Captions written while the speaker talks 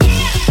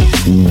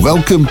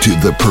Welcome to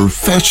the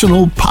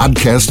Professional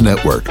Podcast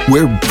Network,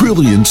 where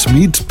brilliance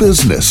meets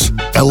business.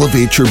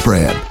 Elevate your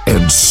brand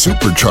and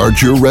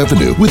supercharge your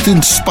revenue with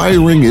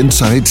inspiring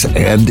insights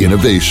and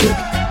innovation.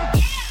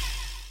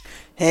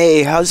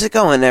 Hey, how's it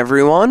going,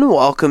 everyone?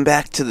 Welcome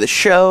back to the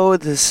show.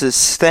 This is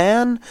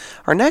Stan.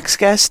 Our next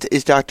guest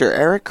is Dr.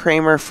 Eric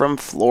Kramer from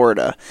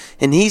Florida,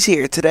 and he's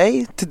here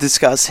today to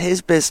discuss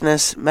his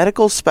business,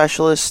 Medical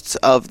Specialists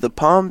of the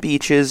Palm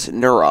Beaches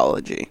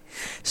Neurology.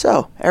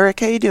 So,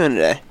 Eric, how you doing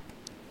today?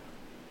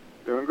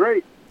 Doing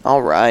great.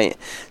 All right.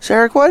 So,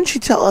 Eric, why don't you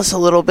tell us a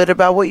little bit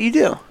about what you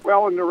do?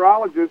 Well, a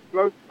neurologist,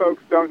 most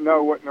folks don't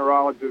know what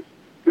neurologists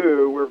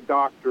do. We're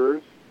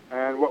doctors.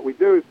 And what we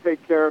do is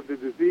take care of the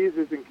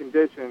diseases and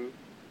conditions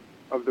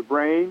of the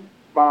brain,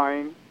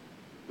 spine,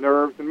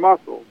 nerves, and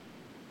muscles.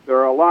 There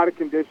are a lot of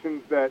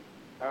conditions that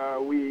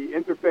we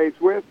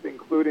interface with,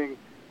 including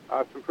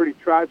some pretty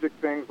tragic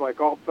things like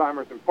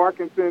Alzheimer's and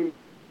Parkinson's.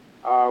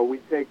 We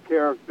take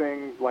care of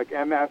things like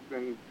MS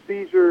and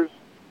seizures.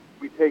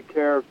 We take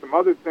care of some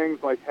other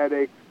things like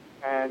headaches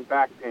and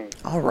back pain.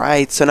 All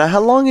right. So now how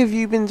long have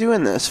you been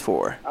doing this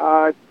for?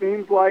 It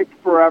seems like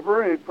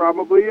forever, and it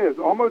probably is.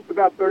 Almost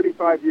about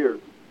 35 years.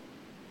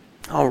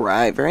 All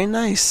right. Very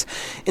nice.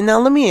 And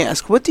now let me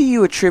ask, what do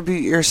you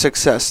attribute your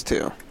success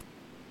to?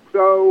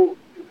 So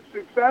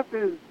success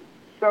is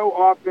so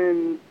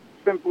often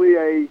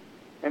simply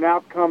an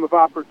outcome of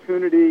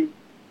opportunity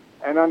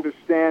and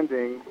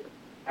understanding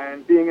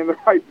and being in the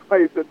right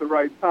place at the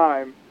right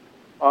time,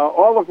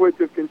 all of which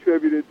have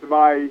contributed to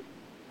my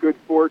good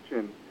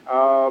fortune.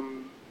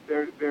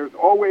 There's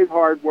always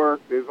hard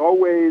work. There's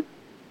always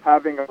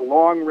having a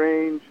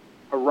long-range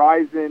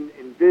horizon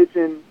and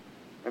vision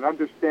and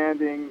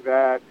understanding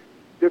that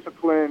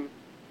discipline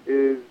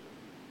is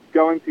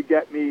going to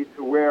get me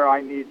to where I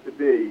need to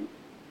be.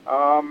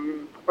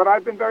 But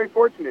I've been very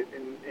fortunate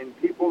in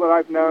people that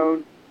I've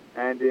known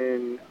and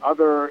in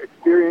other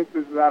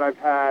experiences that I've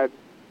had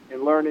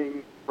in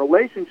learning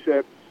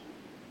relationships,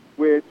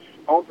 which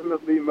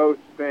ultimately most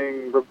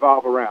things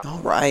revolve around. All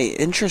right,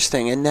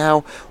 interesting. And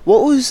now,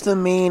 what was the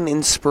main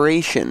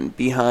inspiration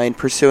behind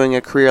pursuing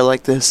a career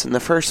like this in the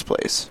first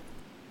place?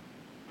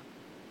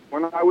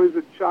 When I was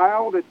a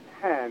child at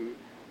 10,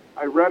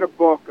 I read a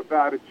book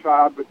about a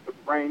child with a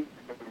brain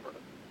tumor.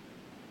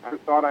 I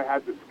thought I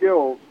had the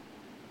skills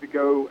to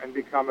go and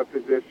become a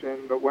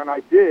physician, but when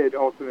I did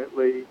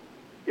ultimately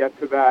get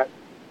to that,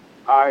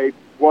 I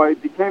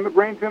became a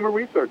brain tumor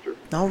researcher.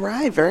 All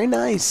right, very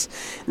nice.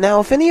 Now,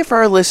 if any of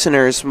our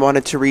listeners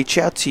wanted to reach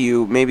out to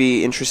you,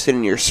 maybe interested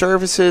in your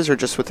services or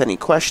just with any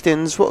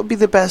questions, what would be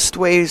the best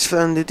ways for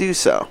them to do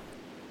so?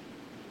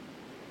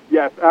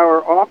 Yes,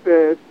 our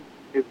office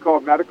is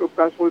called Medical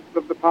Specialists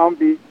of the Palm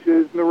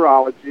Beaches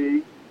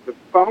Neurology. The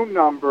phone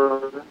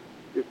number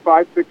is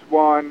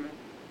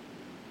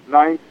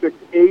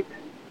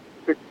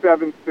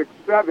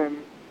 561-968-6767.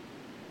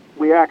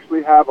 We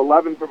actually have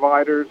 11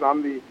 providers.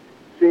 I'm the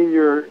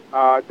senior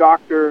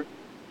doctor.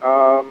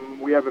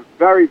 We have a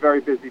very,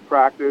 very busy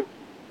practice,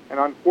 and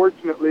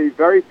unfortunately,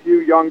 very few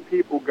young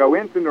people go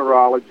into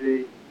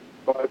neurology,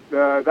 but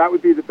that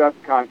would be the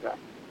best contact.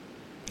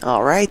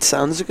 All right,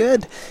 sounds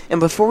good. And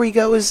before we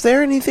go, is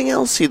there anything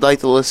else you'd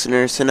like the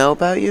listeners to know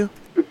about you?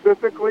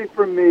 Specifically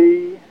for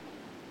me,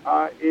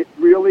 it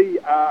really,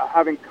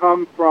 having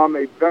come from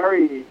a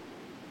very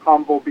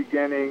humble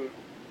beginning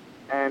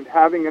and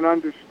having an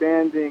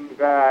understanding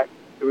that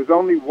there was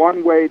only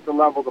one way to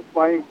level the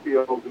playing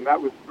field, and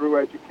that was through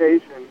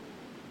education.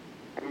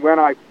 And when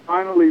I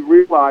finally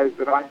realized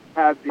that I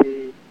had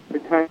the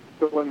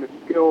potential and the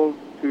skills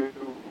to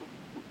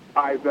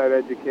drive that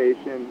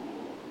education,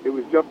 it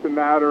was just a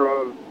matter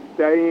of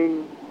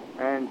staying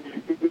and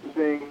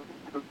choosing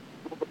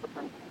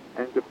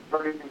and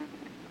deferring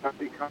to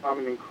become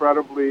an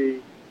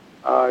incredibly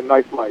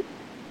nice life.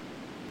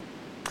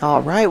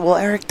 All right. Well,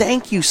 Eric,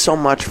 thank you so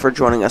much for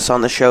joining us on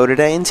the show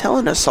today and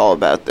telling us all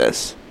about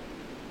this.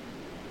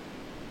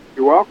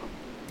 You're welcome.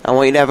 I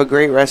want you to have a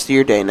great rest of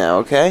your day now,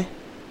 okay?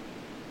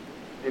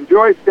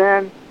 Enjoy,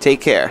 Stan.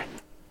 Take care.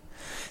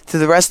 To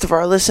the rest of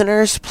our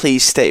listeners,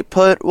 please stay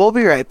put. We'll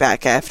be right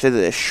back after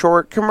this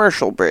short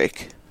commercial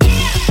break.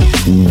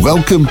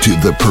 Welcome to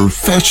the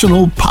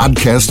Professional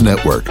Podcast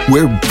Network,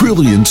 where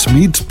brilliance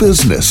meets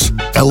business.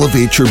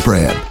 Elevate your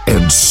brand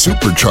and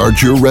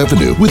supercharge your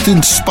revenue with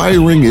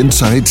inspiring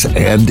insights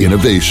and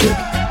innovation.